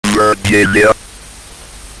Virginia.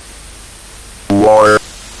 War.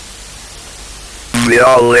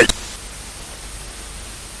 Violet.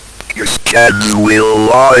 Your scans will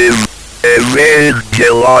live.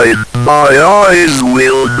 Evangeline. My eyes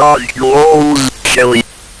will not close. Shelley.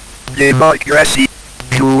 Democracy.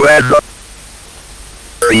 Joanna.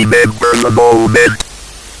 Remember the moment.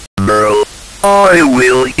 Girl. I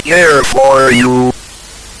will care for you.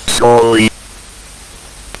 Solely.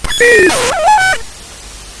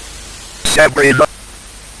 Sabrina.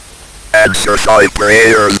 Answer my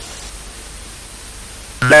prayers.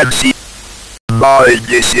 Nancy. My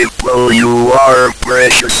disciple, you are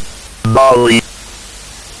precious. Molly.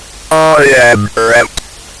 I am trapped.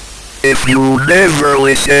 If you never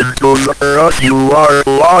listen to the earth, you are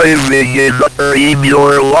living in a dream.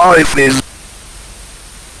 Your life is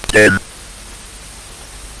dead.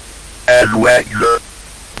 And Wagner.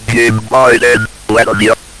 Jim Biden,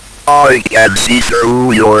 Letonia. I can see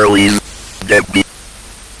through your lies, Debbie.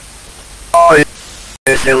 I,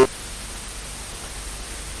 Ethel.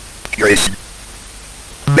 Chris.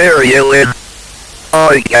 Mary Ellen.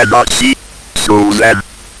 I cannot see, Susan.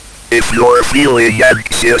 If you're feeling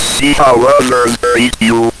anxious, see how others treat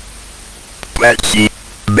you. Betsy.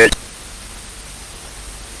 Mitt.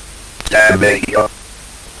 Tamaya.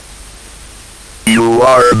 You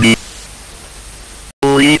are me.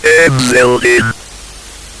 Liam Zeldin.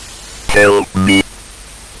 Help me.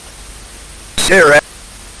 Sarah.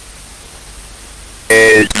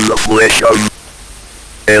 And the flesh of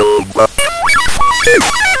Elba.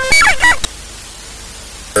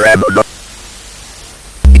 Ramona.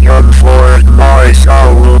 Young for my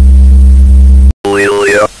soul.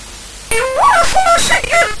 Lilia. You are forcing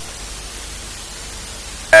him.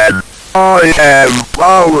 And I have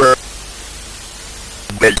power.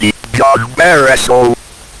 Betty John Marisol.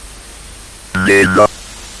 Nina.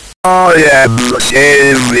 I am the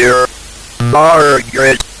savior.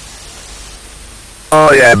 Margaret.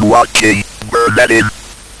 I am watching Bernadette.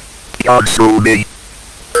 Consuming.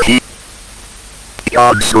 He.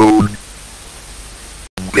 Consumed.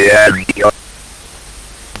 Bianca.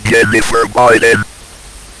 Jennifer Biden.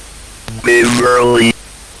 Beverly.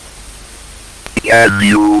 Can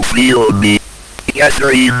you feel me?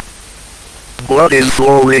 Catherine. Blood is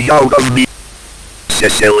flowing out of me.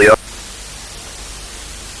 Cecilia.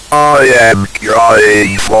 I am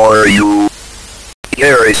crying for you.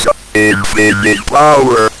 There is infinite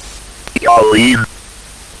power. Colleen.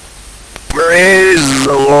 Praise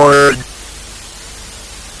the Lord.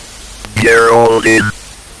 Geraldine.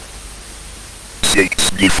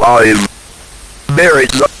 65.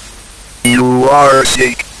 Maritza. You are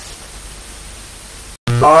sick.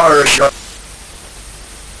 Marsha.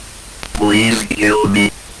 Please kill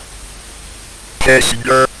me.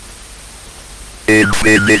 Hester.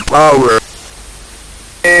 Infinite power.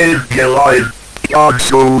 Angeline.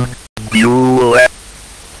 Johnson. Beulah.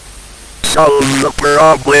 Solve the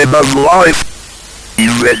problem of life.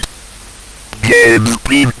 Event. James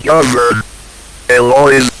P. Govern.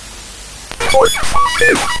 Eloise.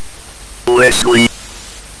 45. Leslie.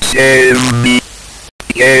 Save me.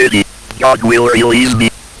 Eddie. God will release me.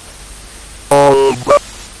 Olga.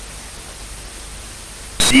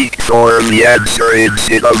 Seek for the answer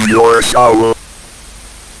instead of your soul.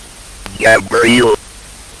 Gabriel.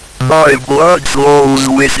 My blood flows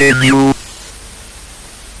within you.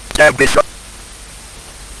 Tabitha.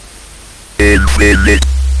 Infinite.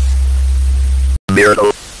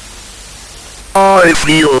 Myrtle. I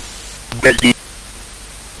feel Betty.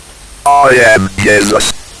 I am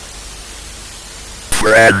Jesus.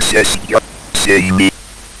 Francisca. Sing me.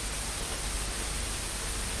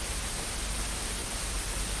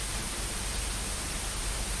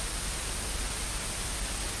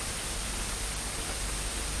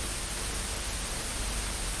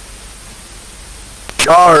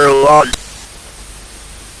 Charlotte.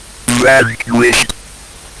 Vanquished.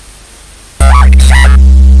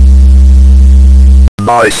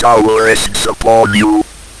 My soul rests upon you.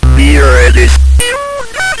 Be ready.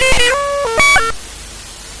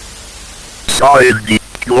 Sandy,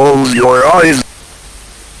 close your eyes.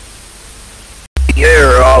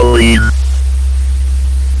 Here, Aline.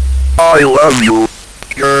 I love you.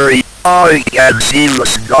 Curry, I can see the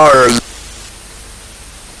stars.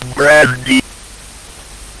 Brandy.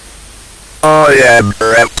 I am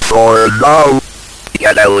prepped for now.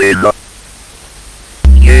 Catalina.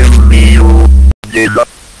 Give me you. Nina.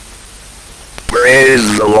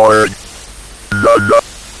 Praise the Lord. Nana.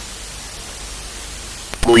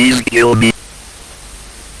 Please kill me.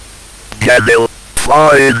 Janelle.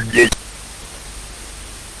 Find it.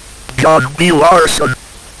 John B. Larson.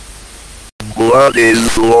 blood is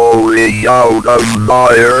flowing out of my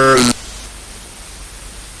ears.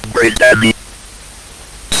 Brittany.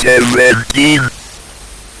 17.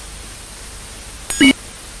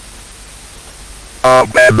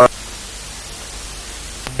 Alabama.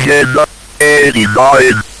 Jenna.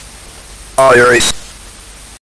 89. Iris.